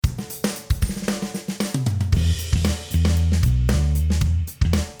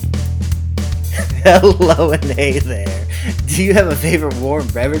Hello and hey there. Do you have a favorite warm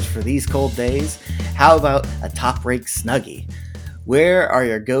beverage for these cold days? How about a top rate Snuggie? Where are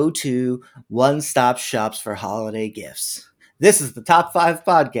your go to one stop shops for holiday gifts? This is the Top 5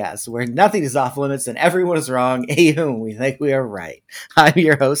 podcast where nothing is off limits and everyone is wrong, even when we think we are right. I'm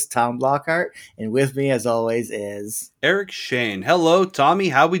your host, Tom Blockhart, and with me, as always, is Eric Shane. Hello, Tommy.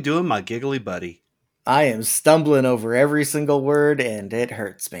 How we doing, my giggly buddy? I am stumbling over every single word and it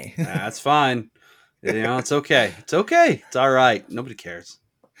hurts me. That's fine. It's okay. It's okay. It's all right. Nobody cares.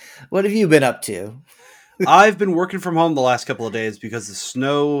 What have you been up to? I've been working from home the last couple of days because the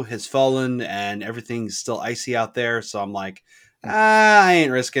snow has fallen and everything's still icy out there. So I'm like, I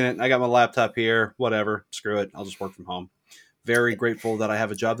ain't risking it. I got my laptop here. Whatever. Screw it. I'll just work from home. Very grateful that I have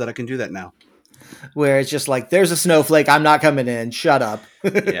a job that I can do that now. Where it's just like, there's a snowflake, I'm not coming in, shut up.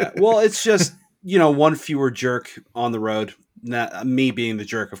 Yeah. Well, it's just, one fewer jerk on the road. Not me being the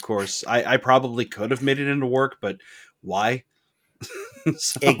jerk, of course. I probably could have made it into work, but why?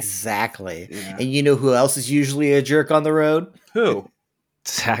 So, Exactly. yeah. And you know who else is usually a jerk on the road? Who?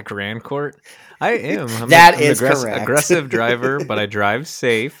 Zach Rancourt. I am. I'm That I'm is an correct. aggressive driver, but I drive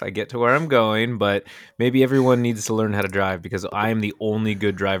safe. I get to where I'm going, but maybe everyone needs to learn how to drive because I am the only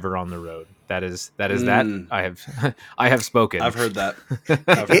good driver on the road. That is that. I have spoken. I've heard that.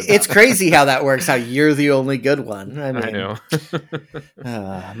 It's crazy how that works, how you're the only good one. I mean, know.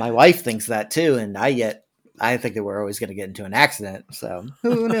 my wife thinks that too, and I think that we're always going to get into an accident. So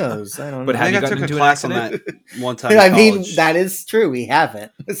who knows? I don't But know. have I you think I gotten took a into an class on accident? that one time. I in mean, college. that is true. We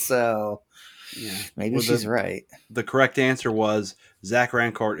haven't. So Yeah. maybe Well, she's right. The correct answer was Zach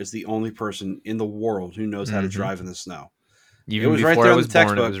Rancourt is the only person in the world who knows how to Mhm. drive in the snow. Even It was right before there I in was the born, it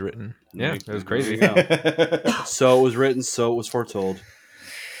textbook. was written. Yeah, it was There crazy. you go. So it was written, so it was foretold.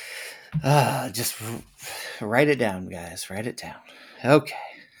 Just write it down, guys. Write it down. Okay.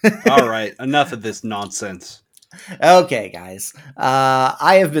 All right, enough of this nonsense. Okay, guys.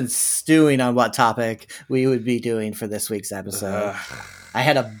 I have been stewing on what topic we would be doing for this week's episode. I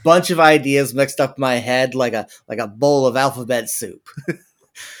had a bunch of ideas mixed up in my head like a bowl of alphabet soup.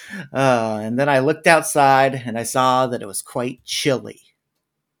 And then I looked outside and I saw that it was quite chilly.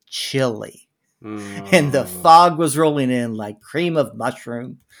 Chilly. And the fog was rolling in like cream of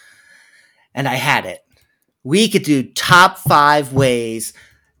mushroom. And I had it. We could do top 5 ways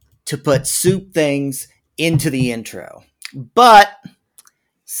to put soup things into the intro. But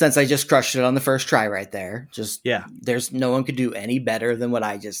since I just crushed it on the first try right there, there's no one could do any better than what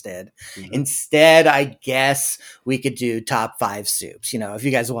I just did. Mm-hmm. Instead, I guess we could do top 5 soups, if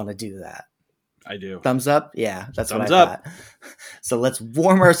you guys want to do that. I do. Thumbs up? Yeah, that's Thumbs what I up. thought. So let's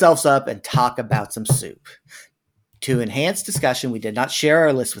warm ourselves up and talk about some soup. To enhance discussion, we did not share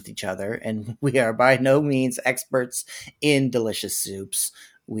our list with each other, and we are by no means experts in delicious soups.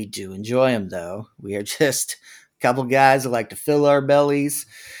 We do enjoy them, though. We are just a couple guys who like to fill our bellies,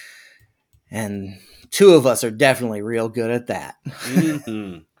 and 2 of us are definitely real good at that.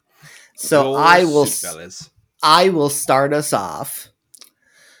 Mm-hmm. So I will start us off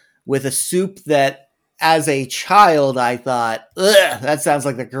with a soup that, as a child, I thought, ugh, that sounds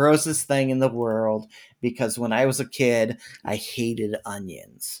like the grossest thing in the world, because when I was a kid, I hated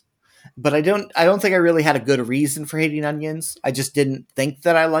onions. But I don't think I really had a good reason for hating onions. I just didn't think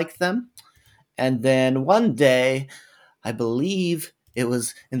that I liked them. And then one day, I believe it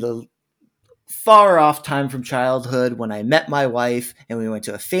was in the far off time from childhood when I met my wife and we went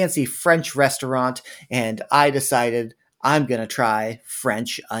to a fancy French restaurant, and I decided I'm going to try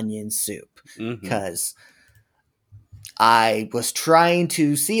French onion soup because I was trying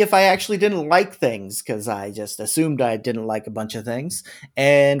to see if I actually didn't like things, because I just assumed I didn't like a bunch of things.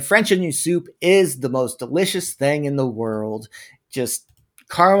 And French onion soup is the most delicious thing in the world. Just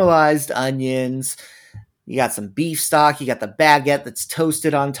caramelized onions. You got some beef stock. You got the baguette that's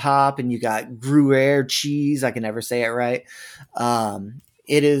toasted on top, and you got Gruyere cheese. I can never say it right.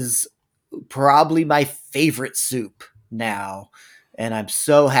 It is probably my favorite soup now. And I'm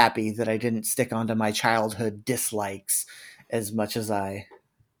so happy that I didn't stick onto my childhood dislikes as much as I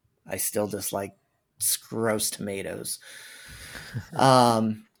still dislike gross tomatoes.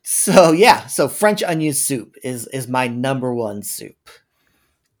 So French onion soup is my number 1 soup.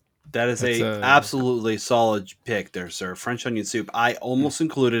 That is a absolutely solid pick there, sir. French onion soup. I almost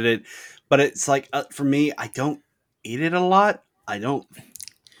included it, but it's like, for me, I don't eat it a lot. I don't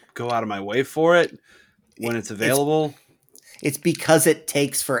go out of my way for it when it's available. It's because it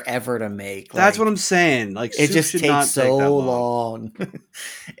takes forever to make. That's what I'm saying. Like, it just takes so long.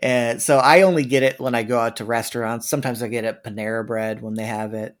 And so I only get it when I go out to restaurants. Sometimes I get it Panera Bread when they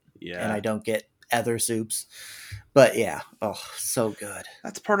have it. Yeah. And I don't get other soups. But yeah, so good.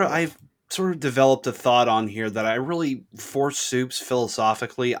 That's part of sort of developed a thought on here that I really, for soups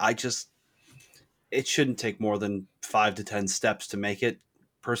philosophically, it shouldn't take more than 5 to 10 steps to make it.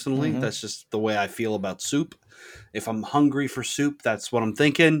 Personally, that's just the way I feel about soup. If I'm hungry for soup, that's what I'm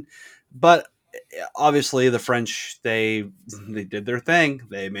thinking. But obviously, the French, they did their thing.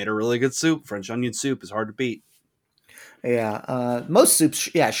 They made a really good soup. French onion soup is hard to beat. Yeah, most soups,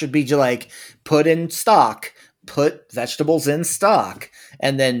 should be like put in stock, put vegetables in stock,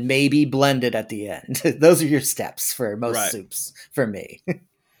 and then maybe blend it at the end. Those are your steps for most soups for me.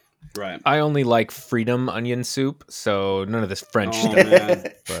 Right. I only like Freedom onion soup, so none of this French stuff.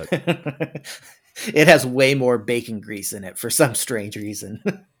 But it has way more bacon grease in it for some strange reason.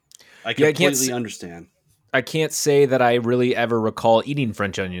 I completely understand. I can't say that I really ever recall eating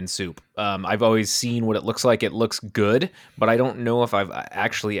French onion soup. I've always seen what it looks like. It looks good, but I don't know if I've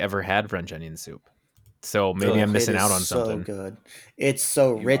actually ever had French onion soup. So maybe I'm missing out on something. So good. It's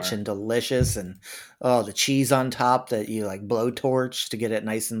so rich and delicious, and the cheese on top that you like blowtorch to get it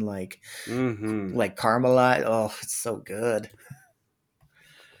nice and like caramelized. Oh, it's so good.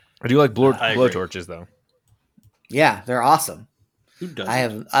 I do like blowtorches though. Yeah, they're awesome. Who doesn't? I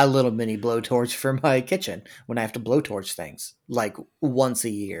have a little mini blowtorch for my kitchen when I have to blowtorch things like once a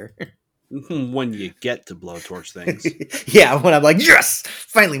year. When you get to blowtorch things. Yeah, when I'm like, yes,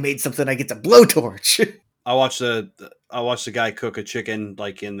 finally made something I get to blowtorch. I watched the guy cook a chicken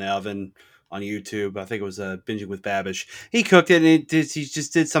like in the oven on YouTube. I think it was Binging with Babish. He cooked it and he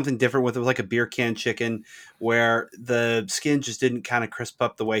just did something different with it, like a beer can chicken where the skin just didn't kind of crisp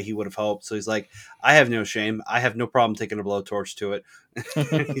up the way he would have hoped. So he's like, I have no shame. I have no problem taking a blowtorch to it.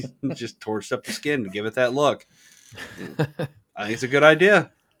 He just torched up the skin to give it that look. I think it's a good idea.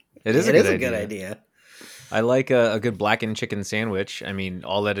 It is a good idea. I like a good blackened chicken sandwich. I mean,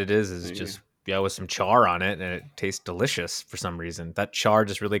 all that it is just with some char on it, and it tastes delicious for some reason. That char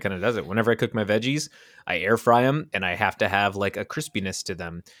just really kind of does it. Whenever I cook my veggies, I air fry them, and I have to have like a crispiness to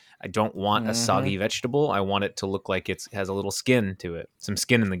them. I don't want a soggy vegetable. I want it to look like it has a little skin to it, some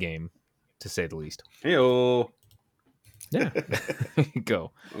skin in the game, to say the least. Heyo. Yeah,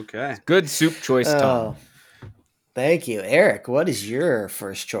 go. Okay, good soup choice, Tom. Thank you. Eric, what is your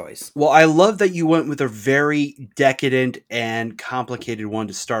first choice? Well, I love that you went with a very decadent and complicated one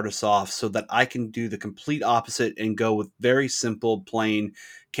to start us off so that I can do the complete opposite and go with very simple, plain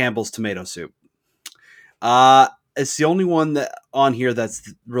Campbell's tomato soup. It's the only one that on here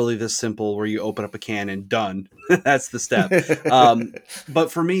that's really this simple where you open up a can and done. That's the step.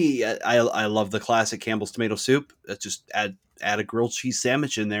 But for me, I love the classic Campbell's tomato soup. Just add a grilled cheese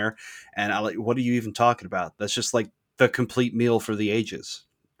sandwich in there, and what are you even talking about? That's just like the complete meal for the ages,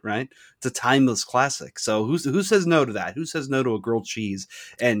 right? It's a timeless classic. So who says no to that? Who says no to a grilled cheese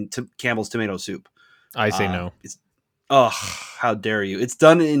and Campbell's tomato soup? I say no. How dare you? It's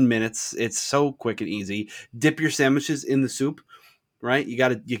done in minutes. It's so quick and easy. Dip your sandwiches in the soup, right? You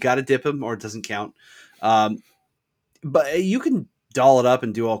gotta dip them, or it doesn't count. But you can doll it up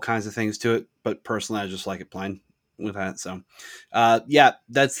and do all kinds of things to it. But personally, I just like it plain with that. So,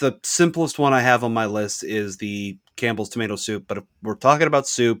 that's the simplest one I have on my list is the Campbell's tomato soup. But if we're talking about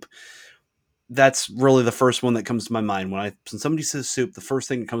soup, that's really the first one that comes to my mind. When somebody says soup, the first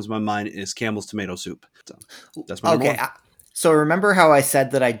thing that comes to my mind is Campbell's tomato soup. So that's my number one. So remember how I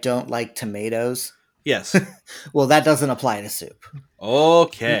said that I don't like tomatoes? Yes. Well, that doesn't apply to soup.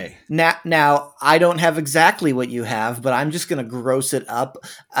 Okay. Now, I don't have exactly what you have, but I'm just going to gross it up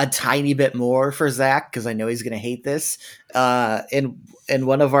a tiny bit more for Zach because I know he's going to hate this. In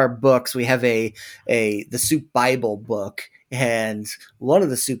one of our books, we have the Soup Bible book, and one of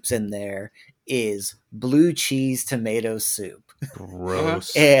the soups in there is blue cheese tomato soup.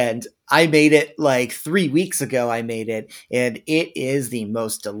 Gross. And I made it like 3 weeks ago. And it is the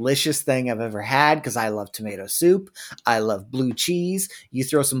most delicious thing I've ever had because I love tomato soup. I love blue cheese. You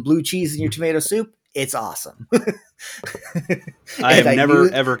throw some blue cheese in your tomato soup, it's awesome. I have never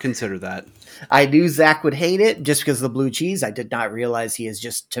ever considered that. I knew Zach would hate it just because of the blue cheese. I did not realize he is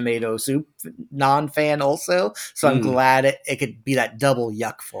just tomato soup non-fan also. So I'm glad it could be that double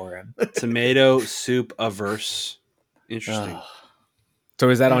yuck for him. Tomato soup averse. Interesting. So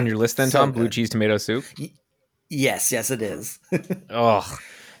is that on your list then, Tom? So blue cheese tomato soup? Yes, it is.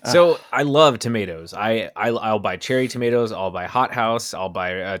 So I love tomatoes. I'll buy cherry tomatoes. I'll buy Hot House. I'll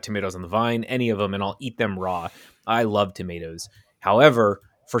buy tomatoes on the vine, any of them, and I'll eat them raw. I love tomatoes. However,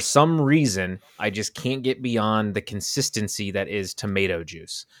 for some reason, I just can't get beyond the consistency that is tomato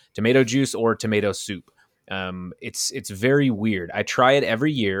juice or tomato soup. It's very weird. I try it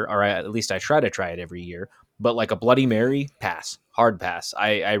every year, or at least I try to try it every year. But like a Bloody Mary, pass. Hard pass.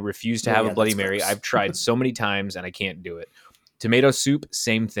 I refuse to have a Bloody Mary. I've tried so many times and I can't do it. Tomato soup,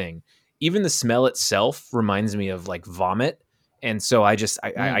 same thing. even the smell itself reminds me of like vomit. And so I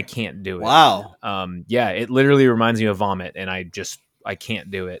can't do it. Wow. Yeah, it literally reminds me of vomit, and I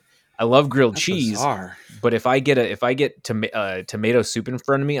can't do it. I love grilled That's cheese, bizarre. but if I get tomato soup in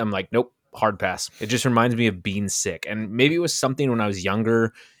front of me, I'm like, nope, hard pass. It just reminds me of being sick. And maybe it was something when I was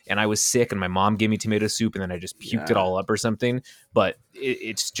younger and I was sick and my mom gave me tomato soup and then I just puked it all up or something. But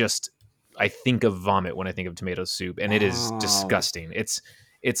it's just, I think of vomit when I think of tomato soup, and it is disgusting.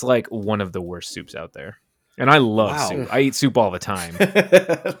 It's like one of the worst soups out there. And I love soup. I eat soup all the time.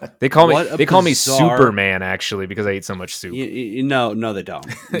 They call me Superman, actually, because I eat so much soup. No, they don't.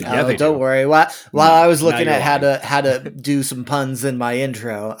 No. Yeah, don't worry. While I was looking at how to do some puns in my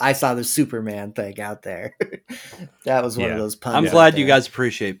intro, I saw the Superman thing out there. That was one of those puns. I'm glad you guys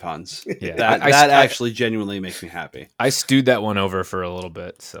appreciate puns. Yeah, that actually genuinely makes me happy. I stewed that one over for a little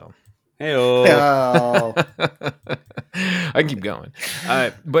bit, so. Oh. I can keep going,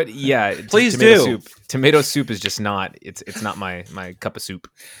 but yeah, please do. Tomato soup is just not. It's not my cup of soup,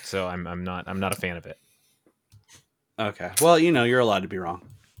 so I'm not a fan of it. Okay, well, you're allowed to be wrong.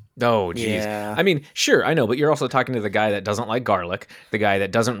 Oh, geez. Yeah. I mean, sure, I know, but you're also talking to the guy that doesn't like garlic, the guy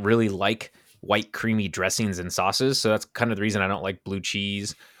that doesn't really like white creamy dressings and sauces. So that's kind of the reason I don't like blue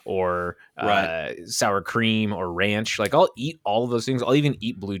cheese or sour cream or ranch. Like, I'll eat all of those things. I'll even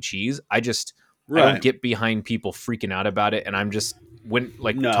eat blue cheese. I don't get behind people freaking out about it. And I'm just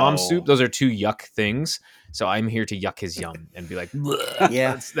Tom soup, those are two yuck things. So I'm here to yuck his yum and be like,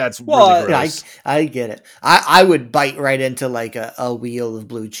 yeah, that's really gross. I get it. I would bite right into like a wheel of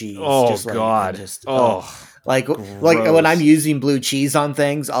blue cheese. Oh, just God. Like when I'm using blue cheese on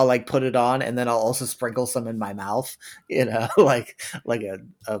things, I'll like put it on and then I'll also sprinkle some in my mouth, like a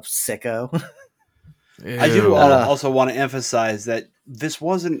sicko. Ew. I do also want to emphasize that this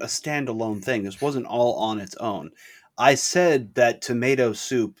wasn't a standalone thing. This wasn't all on its own. I said that tomato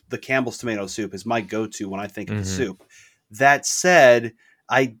soup, the Campbell's tomato soup, is my go-to when I think of the soup. That said,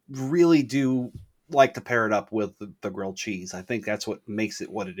 I really do like to pair it up with the grilled cheese. I think that's what makes it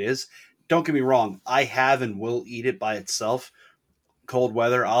what it is. Don't get me wrong. I have and will eat it by itself. Cold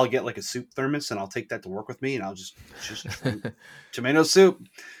weather, I'll get like a soup thermos and I'll take that to work with me and I'll just drink tomato soup.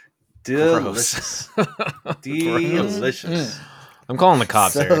 Delicious. Delicious. I'm calling the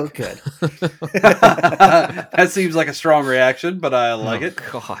cops, Eric. Good. That seems like a strong reaction, but I like it.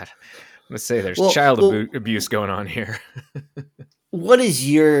 God. I'm going to say there's child abuse going on here. What is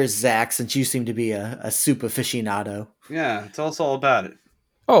yours, Zach, since you seem to be a soup aficionado? Yeah, tell us all about it.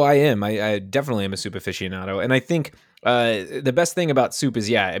 Oh, I am. I definitely am a soup aficionado. And I think the best thing about soup is,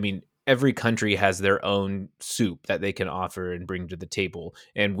 every country has their own soup that they can offer and bring to the table.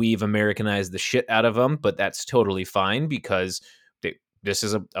 And we've Americanized the shit out of them, but that's totally fine because this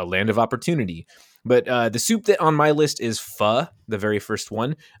is a land of opportunity. But the soup that on my list is pho, the very first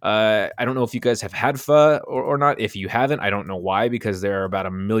one. I don't know if you guys have had pho or not. If you haven't, I don't know why, because there are about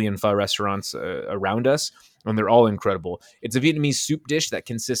 1 million pho restaurants around us, and they're all incredible. It's a Vietnamese soup dish that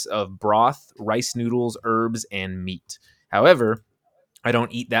consists of broth, rice noodles, herbs, and meat. However, I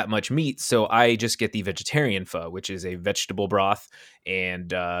don't eat that much meat, so I just get the vegetarian pho, which is a vegetable broth and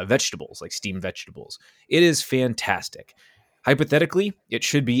vegetables, like steamed vegetables. It is fantastic. Hypothetically, it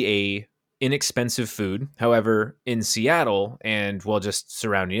should be a inexpensive food. However, in Seattle and just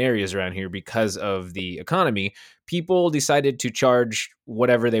surrounding areas around here, because of the economy, people decided to charge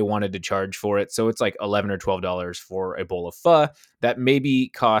whatever they wanted to charge for it. So it's like $11 or $12 for a bowl of pho that maybe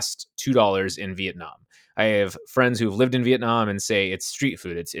cost $2 in Vietnam. I have friends who've lived in Vietnam and say it's street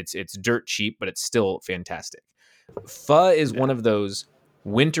food. It's dirt cheap, but it's still fantastic. Pho is one of those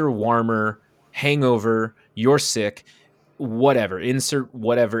winter warmer, hangover, you're sick, whatever, insert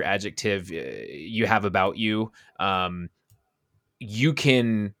whatever adjective you have about you. You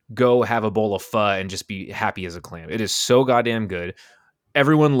can go have a bowl of pho and just be happy as a clam. It is so goddamn good.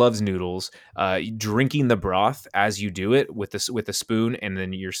 Everyone loves noodles. Drinking the broth as you do it with a spoon, and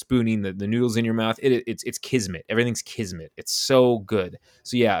then you're spooning the noodles in your mouth. It's kismet. Everything's kismet. It's so good.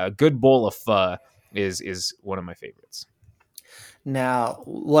 So yeah, a good bowl of pho is one of my favorites. Now,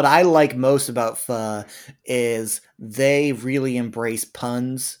 what I like most about pho is they really embrace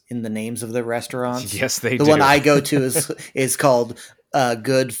puns in the names of the restaurants. Yes, they do. The one I go to is called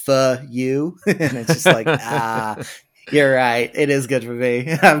Good Pho You, and it's just like you're right. It is good for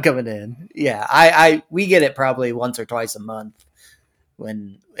me. I'm coming in. Yeah, we get it probably once or twice a month.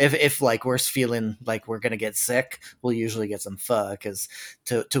 When if like we're feeling like we're gonna get sick, we'll usually get some pho because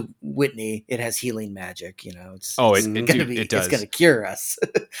to Whitney it has healing magic. It's gonna cure us.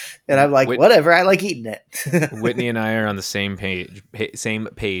 And I'm like, whatever. I like eating it. Whitney and I are on the same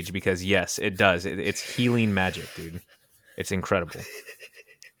page because yes, it does. It's healing magic, dude. It's incredible.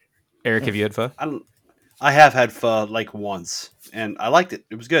 Eric, have you had pho? I have had pho like once, and I liked it.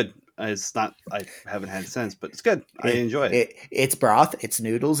 It was good. It's not. I haven't had it since, but it's good. I enjoy it. It's broth. It's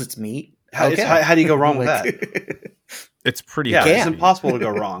noodles. It's meat. How do you go wrong with that? It's pretty. Yeah, tasty. it's impossible to go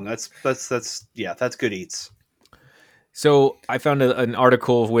wrong. That's good eats. So I found an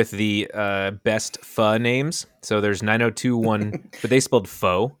article with the best pho names. So there's 902.1, but they spelled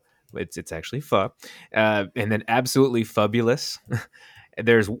pho. It's actually pho. And then Absolutely Fabulous.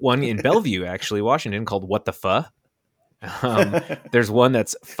 There's one in Bellevue, actually, Washington, called What the Pho. There's one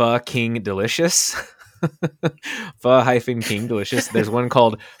that's Pho King Delicious. Pho-King Delicious. There's one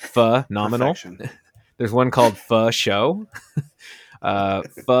called Pho Nominal. Perfection. There's one called Pho Show.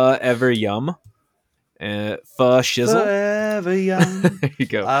 Pho Ever Yum. Pho Shizzle. Forever young. There you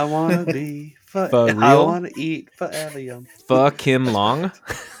go. I want to be Pho I Real. want to eat forever young. Pho Kim Long.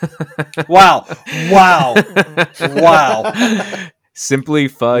 Wow. Simply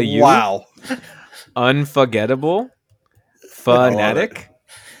Pho You. Wow. Unforgettable. Phonetic.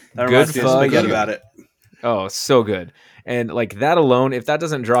 That Good reminds me of pho Spaghetti you. about it. Oh, so good. And like that alone, if that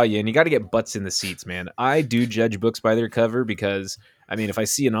doesn't draw you in, you got to get butts in the seats, man. I do judge books by their cover because, I mean, if I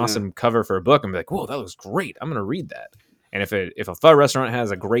see an awesome cover for a book, I'm like, whoa, that looks great. I'm going to read that. And if a pho restaurant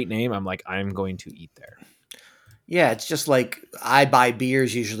has a great name, I'm like, I'm going to eat there. Yeah, it's just like I buy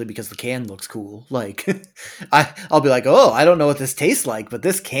beers usually because the can looks cool. Like I'll be like, oh, I don't know what this tastes like, but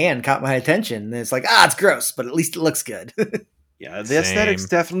this can caught my attention. And it's like, it's gross, but at least it looks good. Yeah, the aesthetics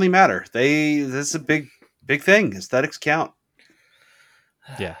definitely matter. This is a big thing. Aesthetics count.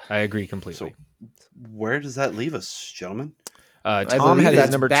 Yeah, I agree completely. So where does that leave us, gentlemen? Tom had his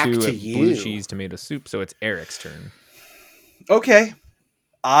number 2 at blue cheese tomato soup, so it's Eric's turn. Okay.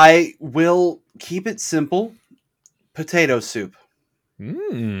 I will keep it simple. Potato soup.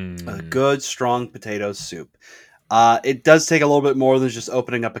 A good, strong potato soup. It does take a little bit more than just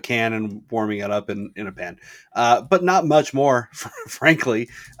opening up a can and warming it up in a pan. But not much more, frankly.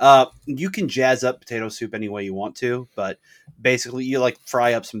 You can jazz up potato soup any way you want to, but basically you like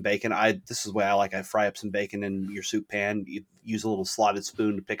fry up some bacon. This is the way I like. I fry up some bacon in your soup pan. You use a little slotted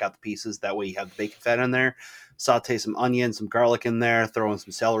spoon to pick out the pieces. That way you have the bacon fat in there. Saute some onion, some garlic in there. Throw in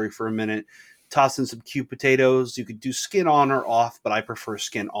some celery for a minute. Toss in some cubed potatoes. You could do skin on or off, but I prefer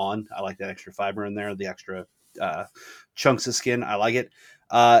skin on. I like that extra fiber in there, the extra chunks of skin. I like it.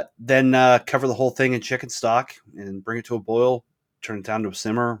 Then cover the whole thing in chicken stock and bring it to a boil. Turn it down to a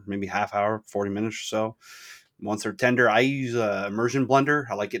simmer, maybe half hour, 40 minutes or so. Once they're tender, I use an immersion blender.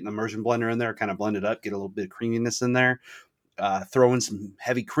 I like getting an immersion blender in there, kind of blend it up, get a little bit of creaminess in there. Throw in some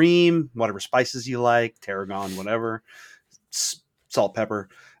heavy cream, whatever spices you like, tarragon, whatever, salt, pepper.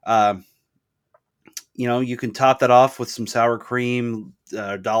 You can top that off with some sour cream,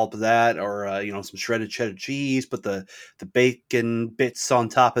 dollop of that, or some shredded cheddar cheese. Put the bacon bits on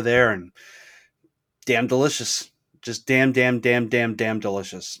top of there, and damn delicious. Just damn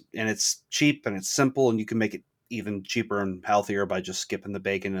delicious. And it's cheap and it's simple, and you can make it even cheaper and healthier by just skipping the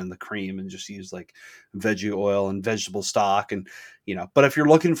bacon and the cream and just use like veggie oil and vegetable stock, and But if you're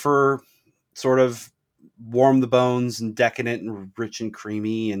looking for sort of warm the bones and decadent and rich and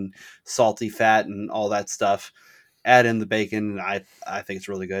creamy and salty fat and all that stuff, add in the bacon. I think it's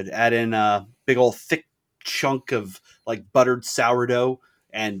really good. Add in a big old thick chunk of like buttered sourdough,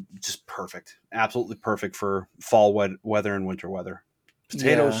 and just perfect. Absolutely perfect for fall weather and winter weather.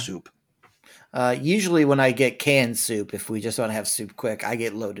 Potato soup. Usually when I get canned soup, if we just want to have soup quick, I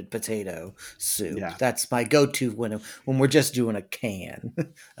get loaded potato soup. Yeah. That's my go-to when we're just doing a can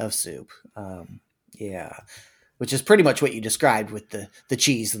of soup. Yeah, which is pretty much what you described with the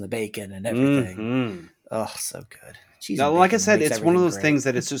cheese and the bacon and everything. Mm-hmm. Oh, so good. Cheese. Now, like I said, it's one of those things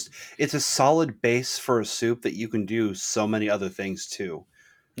that it's a solid base for a soup that you can do so many other things too.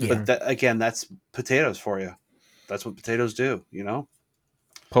 Yeah. But again, that's potatoes for you. That's what potatoes do,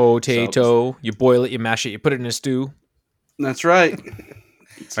 Potato, you boil it, you mash it, you put it in a stew. That's right.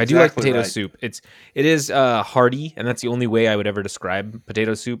 I do like potato soup. It is hearty, and that's the only way I would ever describe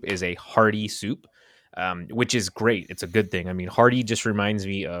potato soup is a hearty soup. Which is great. It's a good thing. I mean, hearty just reminds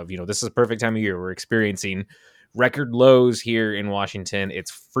me of, this is a perfect time of year. We're experiencing record lows here in Washington.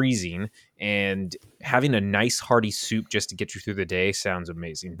 It's freezing, and having a nice hearty soup just to get you through the day sounds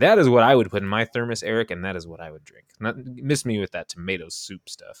amazing. That is what I would put in my thermos, Eric, and that is what I would drink. Not miss me with that tomato soup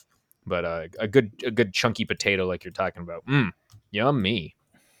stuff, but a good chunky potato like you're talking about. Yummy.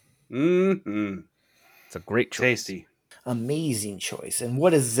 Mm-hmm. It's a great choice. Tasty. Amazing choice. And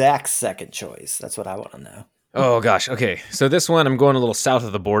what is Zach's second choice? That's what I want to know. Oh gosh. Okay. So this one, I'm going a little south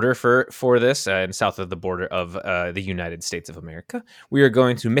of the border for this, and south of the border of the United States of America. We are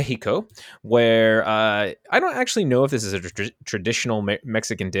going to Mexico, where I don't actually know if this is a traditional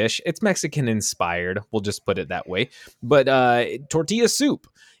Mexican dish. It's Mexican inspired. We'll just put it that way. But tortilla soup.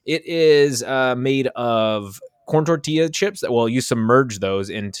 It is made of corn tortilla chips. Well, you submerge those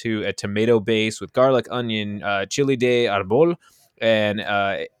into a tomato base with garlic, onion, chili de arbol, and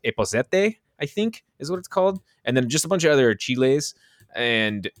epazote, I think is what it's called, and then just a bunch of other chiles,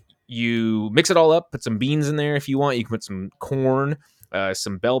 and you mix it all up. Put some beans in there if you want. You can put some corn,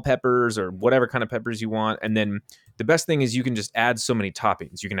 some bell peppers, or whatever kind of peppers you want. And then the best thing is you can just add so many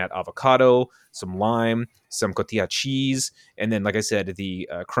toppings. You can add avocado, some lime, some cotija cheese, and then, like I said, the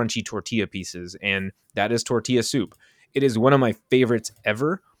crunchy tortilla pieces. And that is tortilla soup. It is one of my favorites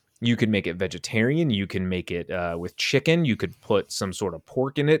ever. You can make it vegetarian. You can make it with chicken. You could put some sort of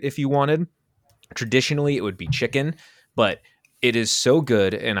pork in it if you wanted. Traditionally, it would be chicken, but it is so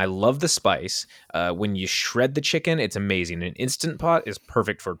good, and I love the spice. When you shred the chicken, it's amazing. An Instant Pot is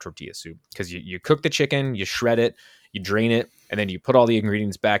perfect for tortilla soup because you cook the chicken, you shred it, you drain it, and then you put all the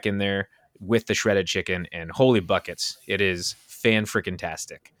ingredients back in there with the shredded chicken, and holy buckets, it is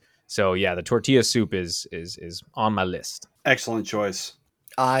fan-freaking-tastic. So yeah, the tortilla soup is on my list. Excellent choice.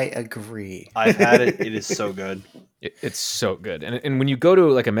 I agree. I've had it. It is so good. It's so good. And when you go to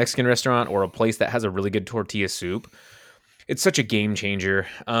like a Mexican restaurant or a place that has a really good tortilla soup, it's such a game changer.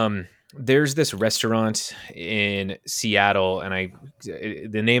 There's this restaurant in Seattle, and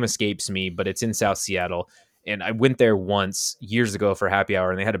the name escapes me, but it's in South Seattle. And I went there once years ago for happy hour,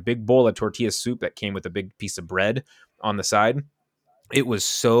 and they had a big bowl of tortilla soup that came with a big piece of bread on the side. It was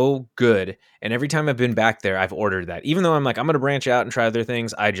so good. And every time I've been back there, I've ordered that. Even though I'm like, I'm going to branch out and try other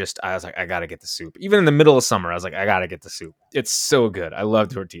things, I was like, I got to get the soup. Even in the middle of summer, I was like, I got to get the soup. It's so good. I love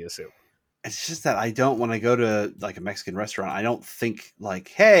tortilla soup. It's just that I don't, when I go to like a Mexican restaurant, I don't think like,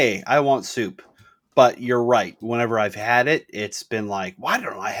 hey, I want soup. But you're right. Whenever I've had it, it's been like, why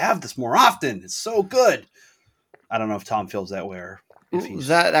don't I have this more often? It's so good. I don't know if Tom feels that way or if he's...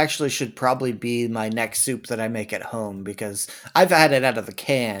 That actually should probably be my next soup that I make at home, because I've had it out of a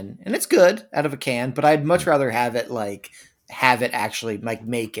can and it's good out of a can, but I'd much rather have it actually like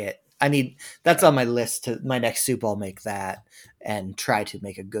make it. That's on my list to my next soup. I'll make that and try to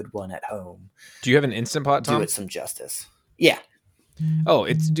make a good one at home. Do you have an Instant Pot, Tom? Do it some justice. Yeah. Oh,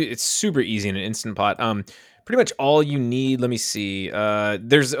 it's super easy in an Instant Pot. Pretty much all you need. Let me see.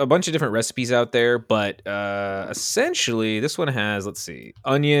 There's a bunch of different recipes out there, but essentially this one has, let's see,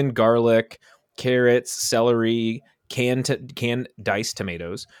 onion, garlic, carrots, celery, canned diced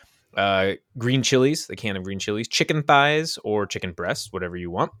tomatoes, green chilies, the can of green chilies, chicken thighs or chicken breasts, whatever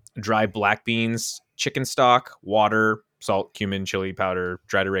you want, dry black beans, chicken stock, water, salt, cumin, chili powder,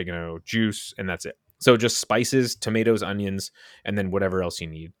 dried oregano, juice, and that's it. So just spices, tomatoes, onions, and then whatever else you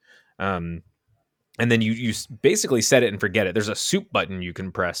need. And then you basically set it and forget it. There's a soup button you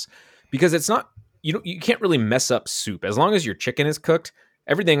can press because it's not, you can't really mess up soup. As long as your chicken is cooked,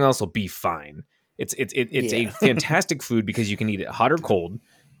 everything else will be fine. It's a fantastic food because you can eat it hot or cold,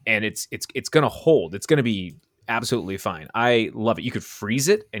 and it's going to hold. It's going to be absolutely fine. I love it. You could freeze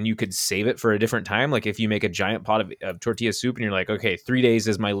it and you could save it for a different time. Like if you make a giant pot of tortilla soup and you're like, okay, 3 days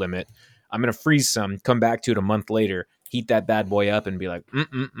is my limit. I'm going to freeze some, come back to it a month later, heat that bad boy up and be like,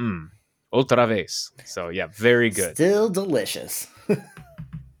 otra vez. So yeah, very good. Still delicious.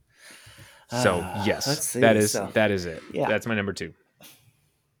 So yes, that is it. Yeah. That's my number 2.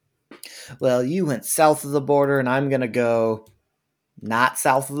 Well, you went south of the border, and I'm going to go not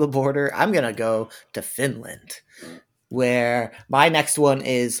south of the border. I'm going to go to Finland, where my next one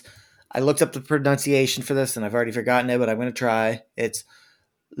is, I looked up the pronunciation for this and I've already forgotten it, but I'm going to try. It's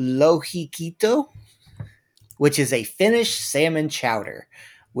lohikito, which is a Finnish salmon chowder,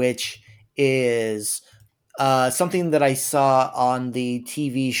 which is something that I saw on the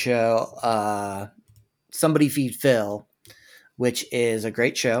TV show Somebody Feed Phil, which is a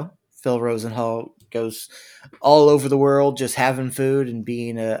great show. Phil Rosenthal goes all over the world just having food and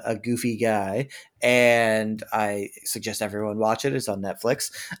being a goofy guy, and I suggest everyone watch it. It's on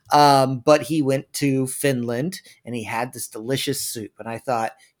Netflix. But he went to Finland and he had this delicious soup, and I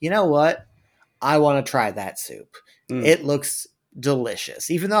thought, you know what? I want to try that soup. It looks delicious,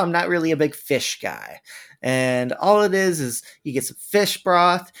 even though I'm not really a big fish guy. And all it is you get some fish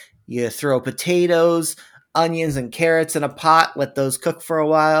broth, you throw potatoes, onions, and carrots in a pot, let those cook for a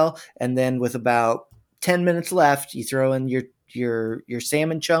while, and then with about 10 minutes left, you throw in your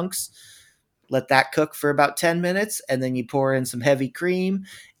salmon chunks, let that cook for about 10 minutes, and then you pour in some heavy cream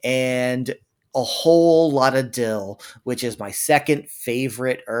and a whole lot of dill, which is my second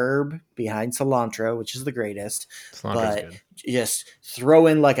favorite herb behind cilantro, which is the greatest. Cilantro's but good. Just throw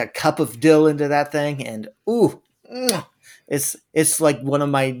in like a cup of dill into that thing, and it's like one of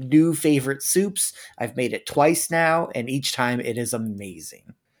my new favorite soups. I've made it twice now, and each time it is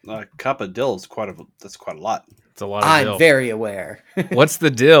amazing. A cup of dill is that's quite a lot. It's a lot of dill. I'm very aware. What's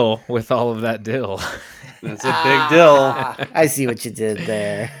the dill with all of that dill? That's a big dill. I see what you did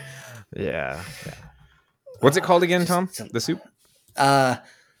there. Yeah. What's it called again, Tom? The soup?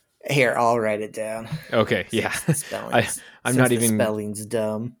 Here, I'll write it down. Okay, yeah. I'm not even. Spelling's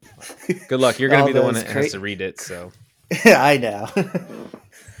dumb. Good luck. You're gonna be the one that has to read it. So I know.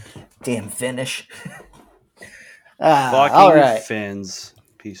 Damn Finnish. Fucking all right. Finns,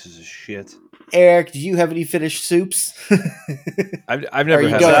 pieces of shit. Eric, do you have any Finnish soups? I've never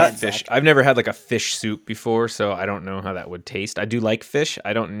had like fish. I've never had like a fish soup before, so I don't know how that would taste. I do like fish.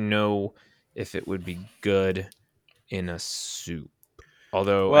 I don't know if it would be good in a soup.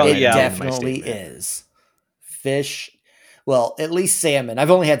 Although, it definitely is. Fish, well, at least salmon.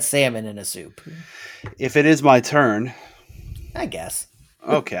 I've only had salmon in a soup. If it is my turn, I guess.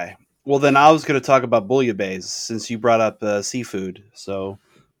 Okay. Well, then I was going to talk about bouillabaisse since you brought up seafood. So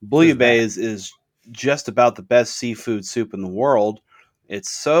bouillabaisse is just about the best seafood soup in the world. It's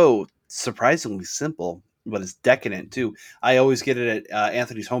so surprisingly simple, but it's decadent too. I always get it at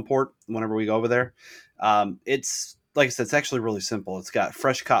Anthony's Home Port whenever we go over there. It's like I said, it's actually really simple. It's got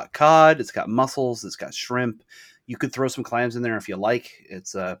fresh caught cod, it's got mussels, it's got shrimp. You could throw some clams in there if you like.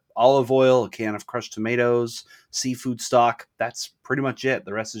 It's olive oil, a can of crushed tomatoes, seafood stock. That's pretty much it.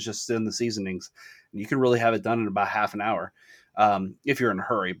 The rest is just in the seasonings. You can really have it done in about half an hour if you're in a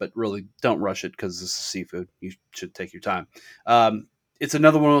hurry, but really don't rush it because this is seafood. You should take your time. It's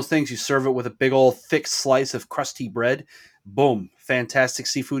another one of those things. You serve it with a big old thick slice of crusty bread. Boom. Fantastic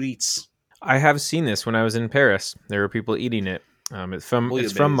seafood eats. I have seen this when I was in Paris. There were people eating it. It's from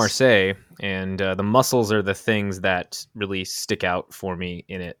Marseille, and the mussels are the things that really stick out for me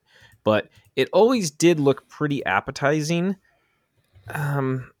in it. But it always did look pretty appetizing.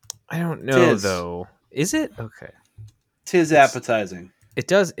 I don't know though. Is it? Okay. Tis appetizing. It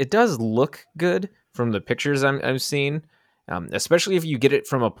does look good from the pictures I'm seeing, especially if you get it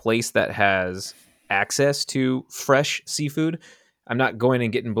from a place that has access to fresh seafood. I'm not going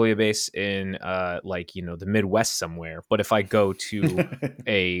and getting bouillabaisse in the Midwest somewhere, but if I go to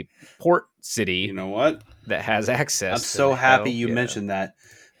a port city, you know what, that has access, I'm so happy you mentioned that.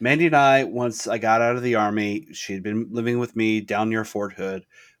 Mandy and I, once I got out of the Army, she'd been living with me down near Fort Hood.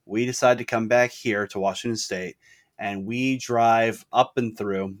 We decided to come back here to Washington State, and we drive up and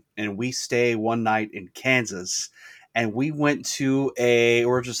through, and we stay one night in Kansas. And we went to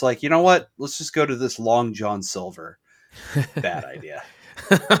we're just like, you know what? Let's just go to this Long John Silver. Bad idea.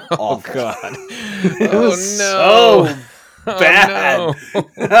 Oh God! It was so bad. Oh,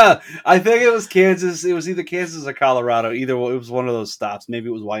 no. I think it was Kansas. It was either Kansas or Colorado. Either it was one of those stops. Maybe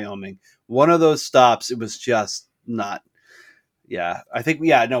it was Wyoming. One of those stops. It was just not. Yeah, I think.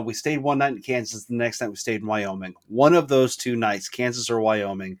 Yeah, no. We stayed one night in Kansas. The next night we stayed in Wyoming. One of those two nights, Kansas or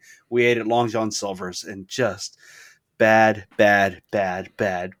Wyoming, we ate at Long John Silver's, and just bad.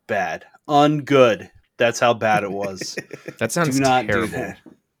 Ungood. That's how bad it was. That sounds terrible. Do that.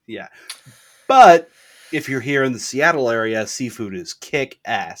 Yeah. But if you're here in the Seattle area, seafood is kick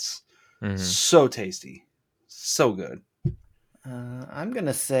ass. Mm-hmm. So tasty. So good. I'm going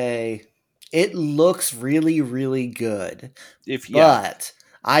to say it looks really, really good. But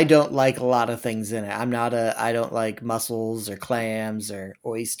I don't like a lot of things in it. I don't like mussels or clams or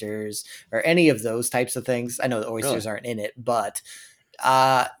oysters or any of those types of things. I know the oysters aren't in it, but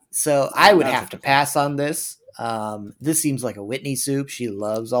so I would have to pass on this. This seems like a Whitney soup. She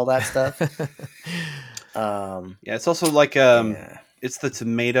loves all that stuff. It's also like it's the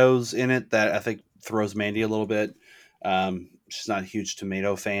tomatoes in it that I think throws Mandy a little bit. She's not a huge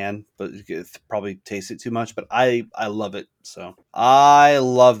tomato fan, but it probably tastes it too much. But I love it. So I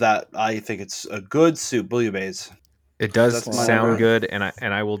love that. I think it's a good soup, bouillabaisse. It does sound good, and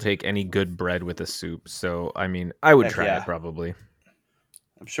I will take any good bread with a soup. So I mean, I would try it probably.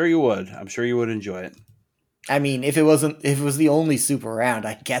 I'm sure you would. I'm sure you would enjoy it. I mean, if it was the only soup around,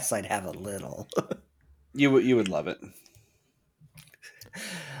 I guess I'd have a little. You would love it.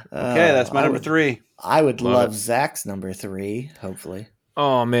 Okay, that's my number 3. I would love Zach's number 3, hopefully.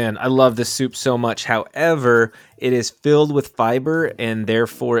 Oh man, I love this soup so much. However, it is filled with fiber, and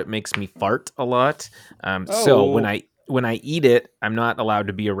therefore it makes me fart a lot. So when I eat it, I'm not allowed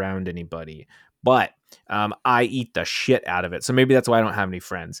to be around anybody. But I eat the shit out of it. So maybe that's why I don't have any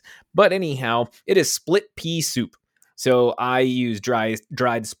friends. But anyhow, it is split pea soup. So I use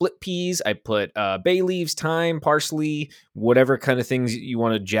dried split peas. I put bay leaves, thyme, parsley, whatever kind of things you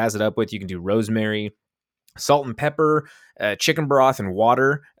want to jazz it up with. You can do rosemary, salt and pepper, chicken broth and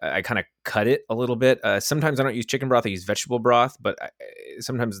water. I kind of cut it a little bit. Sometimes I don't use chicken broth. I use vegetable broth, but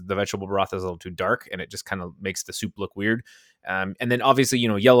sometimes the vegetable broth is a little too dark and it just kind of makes the soup look weird. And then obviously,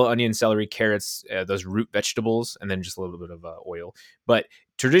 yellow onion, celery, carrots, those root vegetables, and then just a little bit of oil. But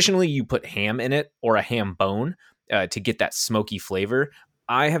traditionally you put ham in it or a ham bone to get that smoky flavor.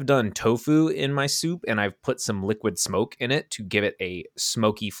 I have done tofu in my soup and I've put some liquid smoke in it to give it a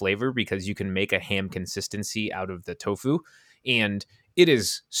smoky flavor because you can make a ham consistency out of the tofu and it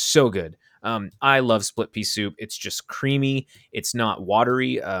is so good. I love split pea soup. It's just creamy. It's not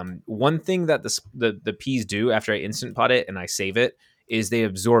watery. One thing that the peas do after I instant pot it and I save it is they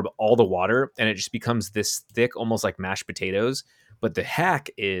absorb all the water and it just becomes this thick, almost like mashed potatoes. But the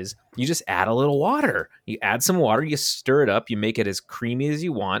hack is you just add a little water. You add some water, you stir it up, you make it as creamy as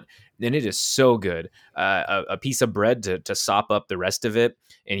you want, and it is so good. A piece of bread to sop up the rest of it,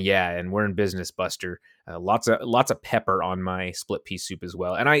 and we're in business, Buster. Lots of pepper on my split pea soup as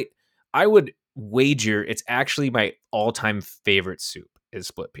well. And I would wager it's actually my all-time favorite soup is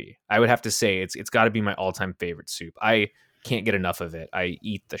split pea. I would have to say it's got to be my all-time favorite soup. I can't get enough of it. I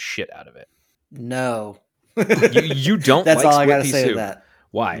eat the shit out of it. No. You don't That's like all I split gotta pea say to soup. that.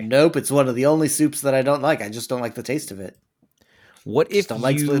 Why? Nope, it's one of the only soups that I don't like. I just don't like the taste of it. What if don't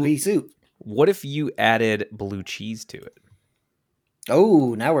like split pea soup? What if you added blue cheese to it?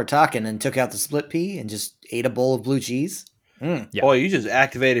 Oh, now we're talking, and took out the split pea and just ate a bowl of blue cheese. Yeah. Boy, you just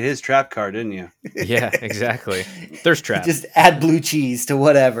activated his trap card, didn't you? Yeah, exactly. Thirst trap. Just add blue cheese to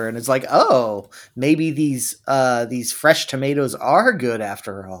whatever, and it's like, oh, maybe these fresh tomatoes are good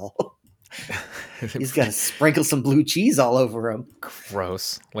after all. He's got to sprinkle some blue cheese all over them.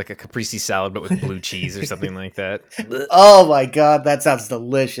 Gross. Like a caprese salad, but with blue cheese or something like that. Oh my god, that sounds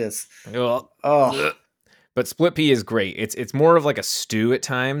delicious. Oh. But split pea is great. It's more of like a stew at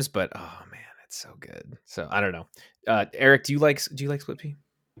times, but oh man, it's so good. So I don't know. Eric, do you like split pea?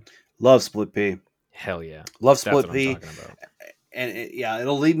 Love split pea. Hell yeah. Love split That's pea. what I'm talking about. And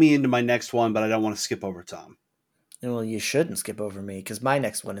it'll lead me into my next one, but I don't want to skip over Tom. Well, you shouldn't skip over me because my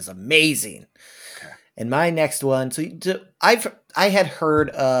next one is amazing. Okay. And my next one, I had heard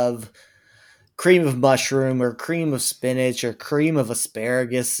of cream of mushroom or cream of spinach or cream of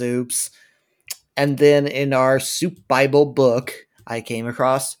asparagus soups. And then in our soup Bible book, I came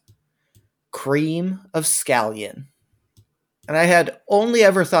across cream of scallion. And I had only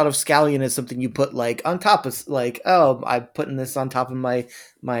ever thought of scallion as something you put like on top of like, oh, I'm putting this on top of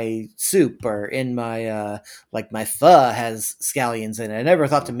my soup or in my like my pho has scallions in it. I never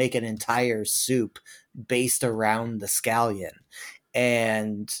thought to make an entire soup based around the scallion.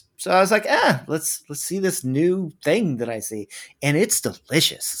 And so I was like, let's see this new thing that I see. And it's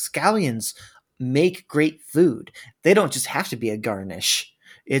delicious. Scallions make great food. They don't just have to be a garnish.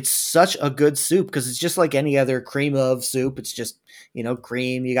 It's such a good soup because it's just like any other cream of soup. It's just,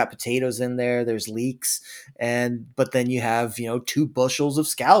 cream. You got potatoes in there. There's leeks. But then you have, 2 bushels of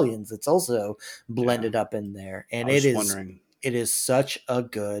scallions. It's also blended up in there. And it is such a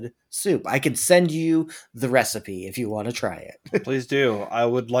good soup. I can send you the recipe if you want to try it. Please do. I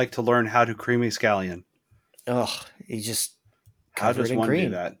would like to learn how to creamy scallion. Oh, you just how does one cream.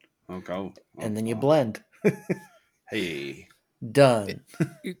 Do that? And then you blend. Hey. Done.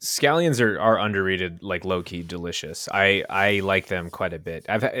 Scallions are underrated, like low-key delicious. I like them quite a bit.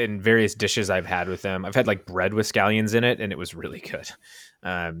 I've had, in various dishes I've had with them. I've had like bread with scallions in it, and it was really good.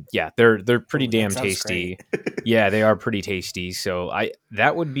 They're pretty damn tasty. Yeah, they are pretty tasty. So I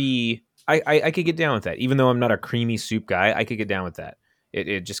could get down with that. Even though I'm not a creamy soup guy, I could get down with that.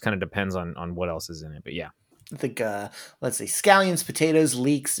 It just kind of depends on what else is in it. But yeah. I think let's see, scallions, potatoes,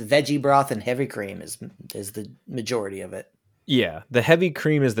 leeks, veggie broth, and heavy cream is the majority of it. Yeah, the heavy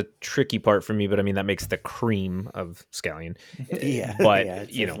cream is the tricky part for me, but I mean that makes the cream of scallion. Yeah, but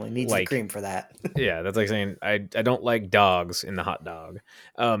it needs the cream for that. Yeah, that's like saying I don't like dogs in the hot dog.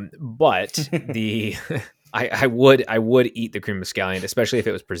 But the I would eat the cream of scallion, especially if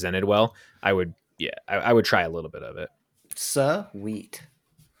it was presented well. I would try a little bit of it. Sweet.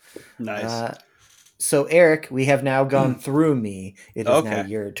 Nice. So, Eric, we have now gone through me. It is now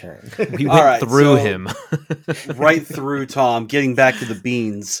your turn. We went through him. Right through Tom, getting back to the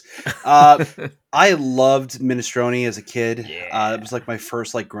beans. I loved minestrone as a kid. Yeah. It was like my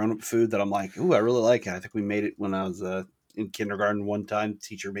first like grown-up food that I'm like, ooh, I really like it. I think we made it when I was in kindergarten one time.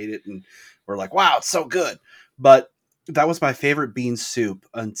 Teacher made it, and we're like, wow, it's so good. But that was my favorite bean soup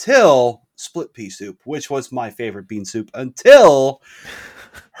until split pea soup, which was my favorite bean soup until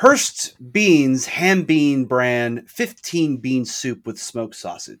Hearst Beans Ham Bean brand 15 bean soup with smoked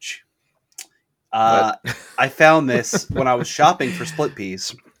sausage. I found this when I was shopping for split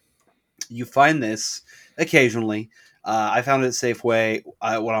peas. You find this occasionally. I found it at Safeway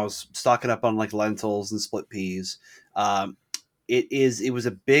when I was stocking up on like lentils and split peas. It was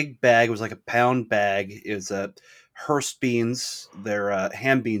a big bag. It was like a pound bag. It was a Hearst Beans, their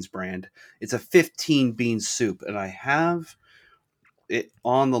Ham Beans brand. It's a 15 bean soup, and I have it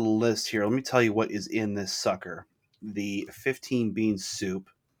on the list here. Let me tell you what is in this sucker. The 15 bean soup.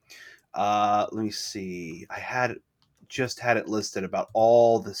 Let me see. I had it listed about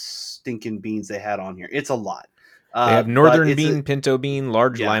all the stinking beans they had on here. It's a lot. They have northern bean, pinto bean,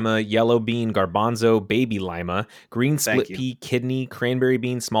 large lima, yellow bean, garbanzo, baby lima, green split pea, kidney, cranberry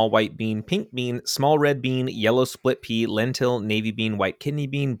bean, small white bean, pink bean, small red bean, yellow split pea, lentil, navy bean, white kidney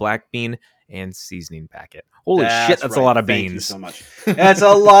bean, black bean, and seasoning packet. Holy shit, that's a lot of beans. Thank you so much. That's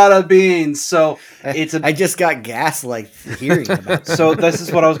a lot of beans. So I just got gaslight hearing about it. So this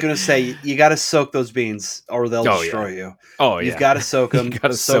is what I was going to say. You got to soak those beans or they'll destroy you. Oh, yeah. You've got to soak them.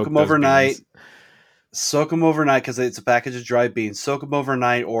 Soak them overnight. Beans. Soak them overnight because it's a package of dry beans. Soak them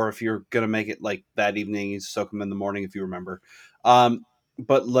overnight, or if you're going to make it like that evening, you soak them in the morning if you remember.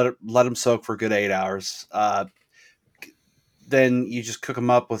 But let them soak for a good 8 hours. Then you just cook them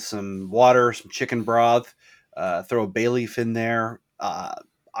up with some water, some chicken broth. Throw a bay leaf in there.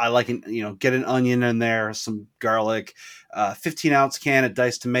 I like get an onion in there, some garlic, 15-ounce can of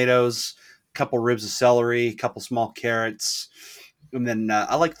diced tomatoes, a couple ribs of celery, a couple small carrots, and then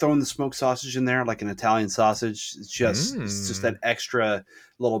I like throwing the smoked sausage in there, like an Italian sausage. It's just that extra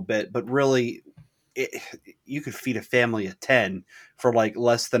little bit, but really, you could feed a family of 10 for like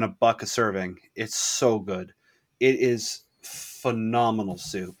less than $1 a serving. It's so good. It is phenomenal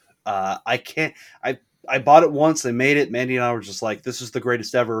soup. I bought it once. I made it. Mandy and I were just like, this is the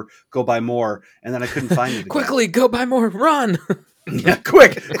greatest ever. Go buy more. And then I couldn't find it again. Quickly, go buy more. Run. Yeah,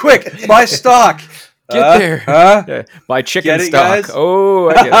 quick. Buy stock. Get there. Yeah. Buy chicken stock. Guys? Oh,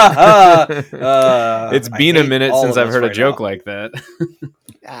 I get it. It's been a minute since I've heard a joke like that.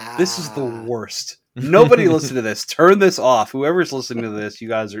 This is the worst. Nobody listen to this. Turn this off. Whoever's listening to this, you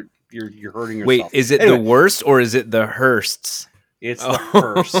guys you're hurting yourself. Wait, is it the worst or is it the Hearsts? It's the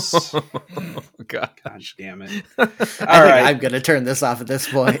Hearsts. Gosh damn it. I think I'm going to turn this off at this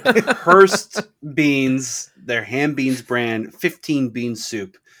point. Hearst Beans, their Ham Beans brand, 15 bean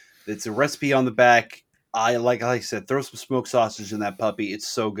soup. It's a recipe on the back. Like I said, throw some smoked sausage in that puppy. It's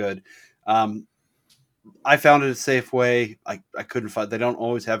so good. I found it at Safeway. I couldn't find. They don't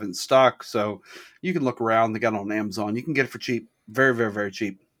always have it in stock, so you can look around. They got it on Amazon. You can get it for cheap. Very, very, very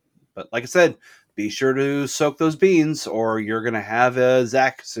cheap. But like I said, be sure to soak those beans or you're going to have a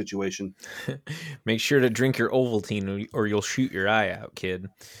Zach situation. Make sure to drink your Ovaltine or you'll shoot your eye out, kid.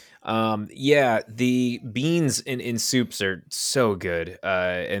 Yeah, the beans in soups are so good.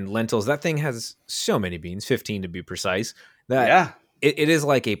 And lentils, that thing has so many beans, 15 to be precise. It is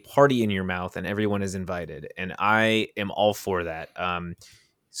like a party in your mouth and everyone is invited. And I am all for that.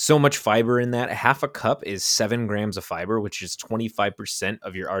 So much fiber in that. Half a cup is 7 grams of fiber, which is 25%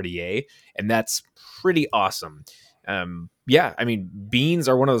 of your RDA. And that's pretty awesome. Yeah, I mean, beans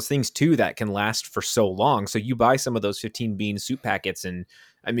are one of those things too that can last for so long. So you buy some of those 15 bean soup packets. And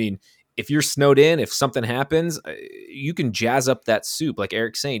I mean, if you're snowed in, if something happens, you can jazz up that soup. Like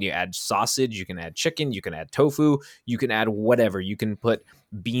Eric's saying, you add sausage, you can add chicken, you can add tofu, you can add whatever. You can put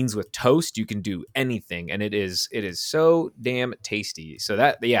beans with toast, you can do anything. And it is so damn tasty. So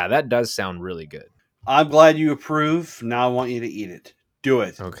that does sound really good. I'm glad you approve. Now I want you to eat it. Do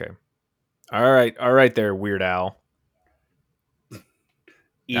it. Okay. All right there, Weird Al.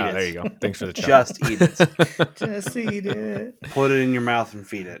 Eat it. There you go. Thanks for the chat. Just eat it. Just eat it. Put it in your mouth and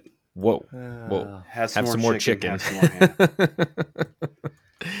feed it. Whoa. Have some more chicken. Have some more ham.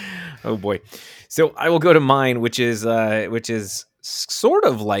 Oh boy. So I will go to mine, which is sort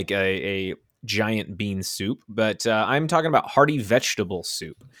of like a giant bean soup, but I'm talking about hearty vegetable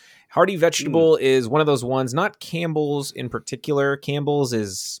soup. Hearty vegetable is one of those ones, not Campbell's in particular. Campbell's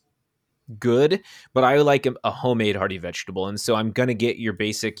is good, but I like a homemade hearty vegetable. And so I'm going to get your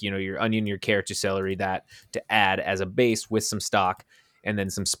basic, your onion, your carrot, your celery, that to add as a base with some stock and then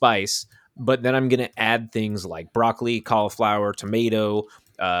some spice. But then I'm going to add things like broccoli, cauliflower, tomato,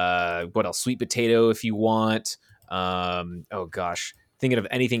 what else? Sweet potato if you want. Thinking of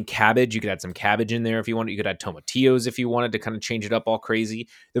anything cabbage, you could add some cabbage in there if you want. You could add tomatillos if you wanted to kind of change it up all crazy.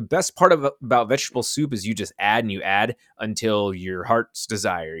 The best part about vegetable soup is you just add and you add until your heart's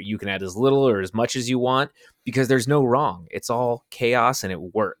desire. You can add as little or as much as you want because there's no wrong. It's all chaos and it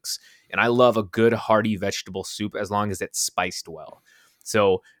works. and I love a good hearty vegetable soup as long as it's spiced well.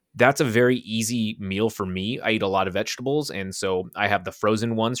 So that's a very easy meal for me. I eat a lot of vegetables, and so I have the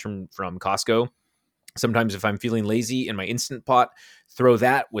frozen ones from Costco. Sometimes if I'm feeling lazy in my Instant Pot, throw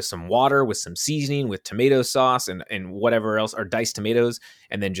that with some water, with some seasoning, with tomato sauce and whatever else, or diced tomatoes,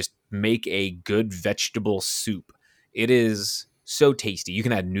 and then just make a good vegetable soup. It is so tasty. You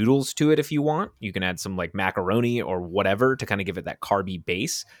can add noodles to it if you want. You can add some like macaroni or whatever to kind of give it that carby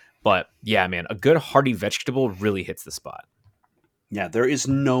base. But yeah, man, a good hearty vegetable really hits the spot. Yeah, there is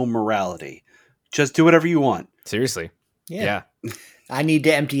no morality. Just do whatever you want. Seriously. Yeah. I need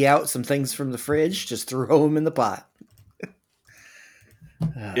to empty out some things from the fridge. Just throw them in the pot.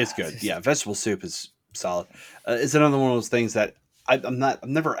 It's good. Yeah, vegetable soup is solid. It's another one of those things that I'm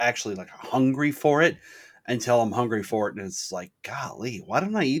never actually like hungry for it until I'm hungry for it, and it's like, golly, why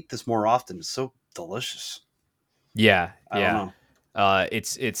don't I eat this more often? It's so delicious. Yeah, I don't know.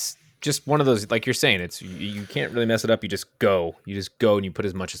 It's just one of those, like you're saying, it's you can't really mess it up. You just go and you put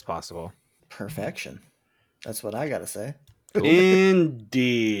as much as possible. Perfection. That's what I gotta say. Cool.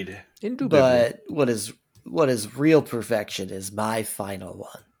 Indeed. But what is real perfection is my final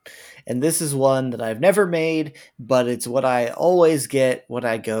one. And this is one that I've never made, but it's what I always get when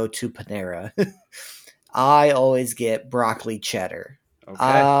I go to Panera. I always get broccoli cheddar. Okay.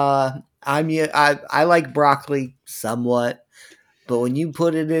 I like broccoli somewhat, but when you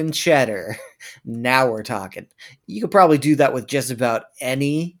put it in cheddar, now we're talking. You could probably do that with just about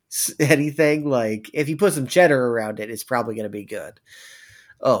anything. Like if you put some cheddar around it, it's probably going to be good.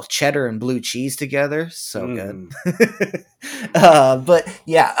 Oh, cheddar and blue cheese together, so good. But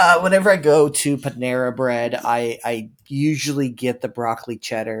yeah, whenever I go to Panera Bread, I usually get the broccoli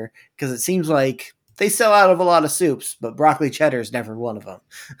cheddar because it seems like they sell out of a lot of soups, but broccoli cheddar is never one of them.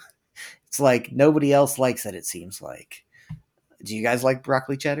 It's like nobody else likes it, it seems like. Do you guys like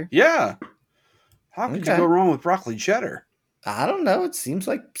broccoli cheddar? Yeah. How could you go wrong with broccoli cheddar? I don't know. It seems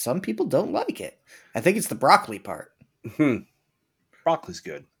like some people don't like it. I think it's the broccoli part. Broccoli's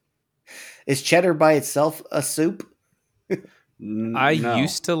good. Is cheddar by itself a soup? I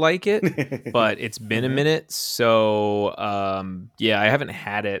used to like it, but it's been a minute. So, yeah, I haven't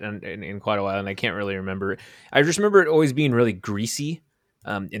had it in quite a while, and I can't really remember. I just remember it always being really greasy,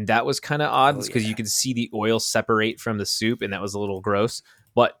 and that was kind of odd because you could see the oil separate from the soup, and that was a little gross.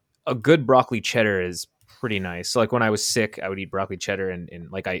 But a good broccoli cheddar is pretty nice. So, like when I was sick, I would eat broccoli cheddar, and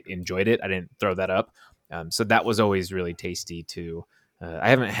like I enjoyed it. I didn't throw that up. So that was always really tasty too.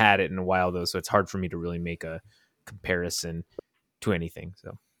 I haven't had it in a while though, so it's hard for me to really make a comparison to anything.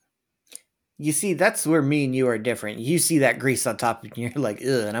 So you see, that's where me and you are different. You see that grease on top and you're like,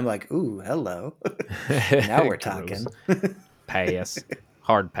 ugh, and I'm like, ooh, hello. Now we're talking. Pass.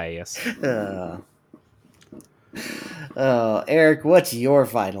 Hard pass. Eric, what's your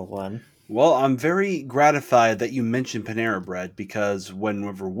final one? Well, I'm very gratified that you mentioned Panera Bread because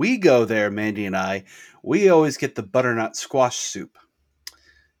whenever we go there, Mandy and I, we always get the butternut squash soup.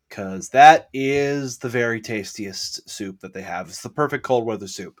 Because that is the very tastiest soup that they have. It's the perfect cold weather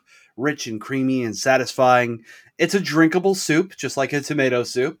soup. Rich and creamy and satisfying. It's a drinkable soup, just like a tomato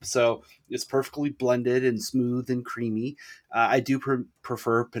soup. So it's perfectly blended and smooth and creamy. I do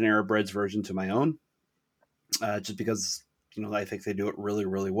prefer Panera Bread's version to my own. Just because, I think they do it really,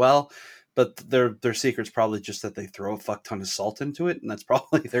 really well. But their secret's probably just that they throw a fuck ton of salt into it, and that's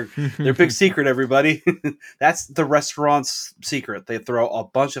probably their big secret, everybody. That's the restaurant's secret. They throw a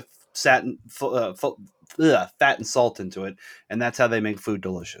bunch of fat and salt into it, and that's how they make food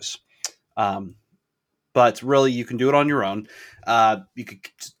delicious. But really, you can do it on your own. You could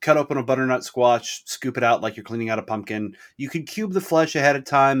cut open a butternut squash, scoop it out like you're cleaning out a pumpkin. You could cube the flesh ahead of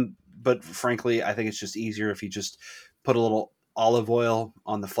time, but frankly, I think it's just easier if you just put a little olive oil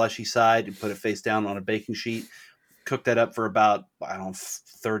on the fleshy side and put it face down on a baking sheet. Cook that up for about,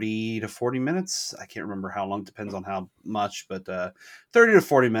 30 to 40 minutes. I can't remember how long, depends on how much, but 30 to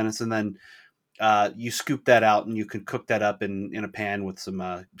 40 minutes. And then you scoop that out and you can cook that up in a pan with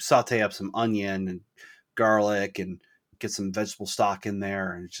some, saute up some onion and garlic and get some vegetable stock in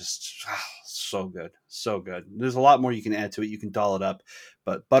there. And it's just so good. So good. There's a lot more you can add to it. You can doll it up,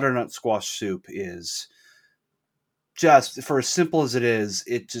 but butternut squash soup is just, for as simple as it is,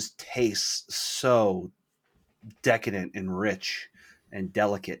 it just tastes so decadent and rich and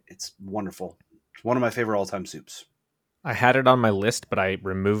delicate. It's wonderful. It's one of my favorite all-time soups. I had it on my list, but I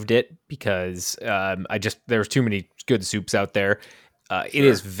removed it because there's too many good soups out there. Sure. It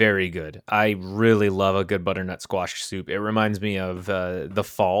is very good. I really love a good butternut squash soup. It reminds me of the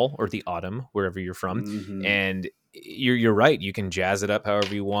fall or the autumn, wherever you're from. Mm-hmm. And you're right. You can jazz it up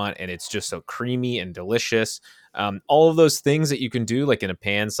however you want, and it's just so creamy and delicious. All of those things that you can do, like in a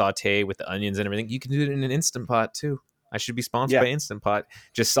pan saute with the onions and everything, you can do it in an Instant Pot too. I should be sponsored by Instant Pot.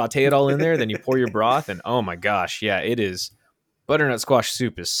 Just saute it all in there, then you pour your broth, and oh my gosh, yeah, it is. Butternut squash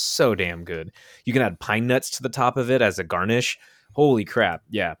soup is so damn good. You can add pine nuts to the top of it as a garnish. Holy crap!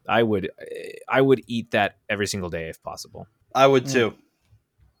 Yeah, I would eat that every single day if possible. I would too.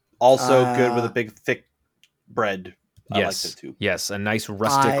 Also good with a big thick bread. I Yes, like that too. yes, a nice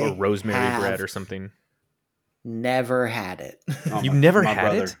rustic or rosemary bread or something. Never had it. Oh, You've never my had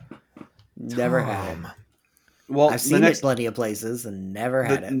brother. it? Never had it. Well, I've seen it plenty of places and never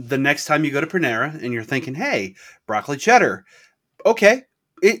had it. The next time you go to Panera and you're thinking, hey, broccoli cheddar. Okay.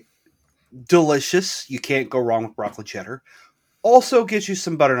 Delicious. You can't go wrong with broccoli cheddar. Also get you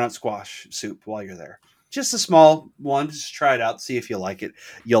some butternut squash soup while you're there. Just a small one. Just try it out. See if you like it.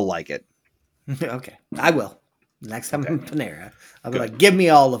 You'll like it. Okay. I will. Next time I'm in Panera, I'll be like, give me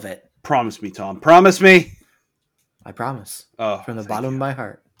all of it. Promise me, Tom. Promise me. I promise. Oh, From the bottom of my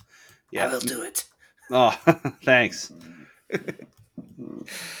heart. Yeah. I will do it. Oh, thanks.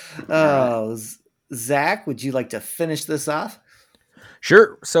 Oh, Zach, would you like to finish this off?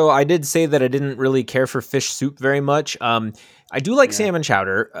 Sure. So I did say that I didn't really care for fish soup very much. I do like salmon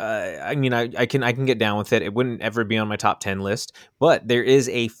chowder. I mean, I can get down with it. It wouldn't ever be on my top 10 list, but there is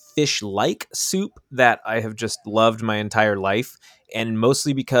a fish-like soup that I have just loved my entire life. And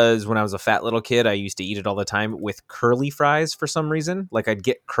mostly because when I was a fat little kid, I used to eat it all the time with curly fries for some reason. Like I'd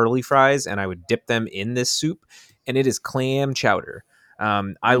get curly fries and I would dip them in this soup, and it is clam chowder.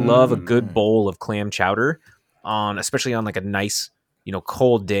 I love a good bowl of clam chowder especially on like a nice,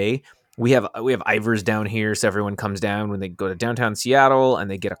 cold day. We have Ivar's down here, so everyone comes down when they go to downtown Seattle and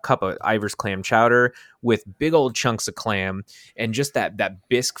they get a cup of Ivar's clam chowder with big old chunks of clam and just that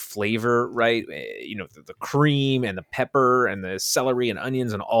bisque flavor, right? The cream and the pepper and the celery and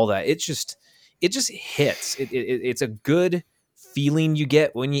onions and all that. It just hits. It's a good feeling you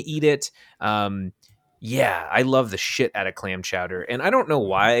get when you eat it. Yeah, I love the shit out of clam chowder, and I don't know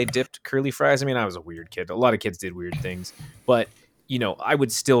why I dipped curly fries. I mean, I was a weird kid. A lot of kids did weird things, but I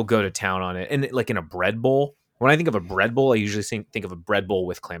would still go to town on it. And like in a bread bowl, when I think of a bread bowl, I usually think of a bread bowl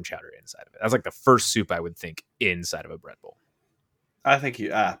with clam chowder inside of it. That's like the first soup I would think inside of a bread bowl. I think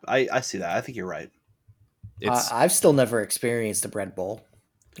I see that. I think you're right. I've still never experienced a bread bowl.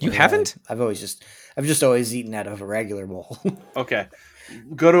 You haven't? I've just always eaten out of a regular bowl. Okay.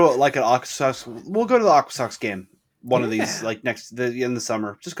 Go to like an Aqua. We'll go to the Aqua game. One of these, like in the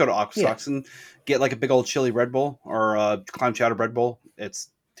summer, just go to Aqua and get like a big old chili bread bowl or a clam chowder bread bowl. It's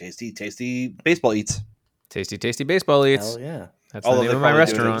tasty baseball eats. Tasty baseball eats. Hell yeah. That's the name of my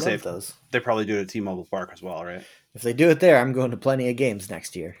restaurant. They probably do it at T-Mobile Park as well, right? If they do it there, I'm going to plenty of games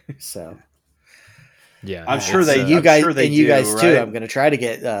next year. So yeah, I'm sure they. You guys too. Right? I'm going to try to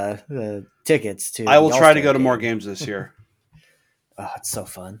get tickets to. I will try to go to more games this year. Oh, it's so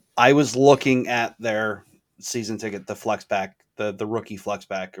fun. I was looking at their season ticket, the flex back, the rookie flex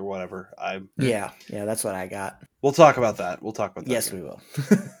back or whatever. Yeah, that's what I got. We'll talk about that. Yes, again. we will.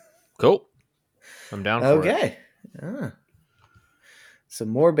 Cool. I'm down for it. Okay. Some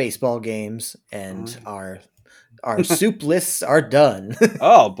more baseball games, and our soup lists are done.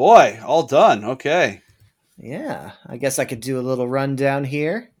 Oh boy, all done. Okay. Yeah, I guess I could do a little rundown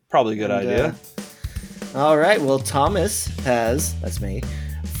here. Probably a good idea. All right. Well, Thomas that's me,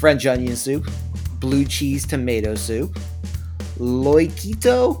 French onion soup, blue cheese tomato soup,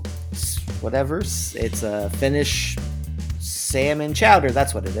 loikito, whatever. It's a Finnish salmon chowder.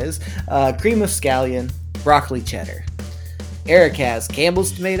 That's what it is. Cream of scallion, broccoli cheddar. Eric has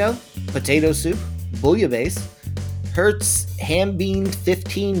Campbell's tomato, potato soup, bouillabaisse, Hertz ham bean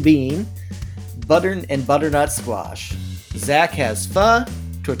 15 bean, butter and butternut squash. Zach has pho,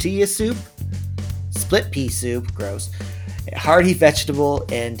 tortilla soup, split pea soup, gross, hearty vegetable,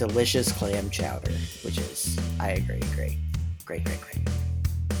 and delicious clam chowder, which is, I agree, great.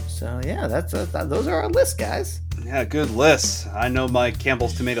 So yeah, those are our lists, guys. Yeah, good list. I know my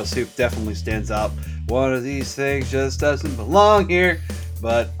Campbell's tomato soup definitely stands out. One of these things just doesn't belong here,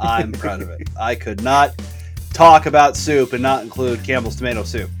 but I'm proud of it. I could not talk about soup and not include Campbell's tomato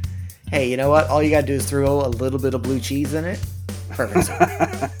soup. Hey, you know what? All you gotta do is throw a little bit of blue cheese in it. Perfect.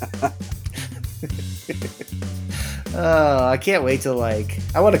 I can't wait to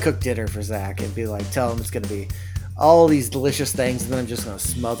I want to cook dinner for Zach and be tell him it's going to be all these delicious things, and then I'm just going to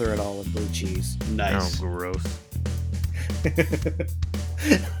smother it all with blue cheese. Nice. Oh, gross.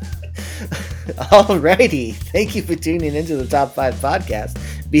 Alrighty. Thank you for tuning into the Top 5 podcast.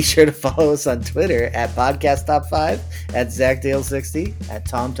 Be sure to follow us on Twitter at Podcast Top 5, at ZachDale60, at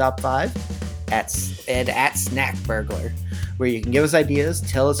TomTop5, at Snack Burglar, where you can give us ideas,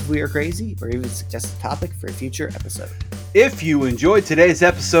 tell us if we are crazy, or even suggest a topic for a future episode. If you enjoyed today's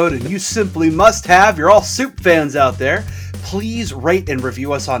episode, and you simply must have, you're all soup fans out there, please rate and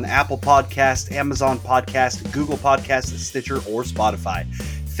review us on Apple Podcast, Amazon Podcast, Google Podcast, Stitcher, or Spotify.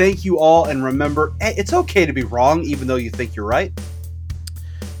 Thank you all, and remember, it's okay to be wrong even though you think you're right.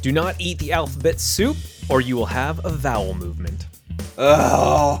 Do not eat the alphabet soup, or you will have a vowel movement.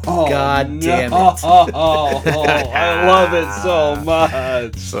 Oh, God damn it. I love it so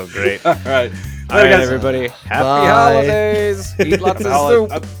much. So great. All right. All right, everybody. Happy holidays. Eat lots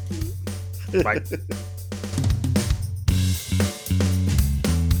of soup. Bye.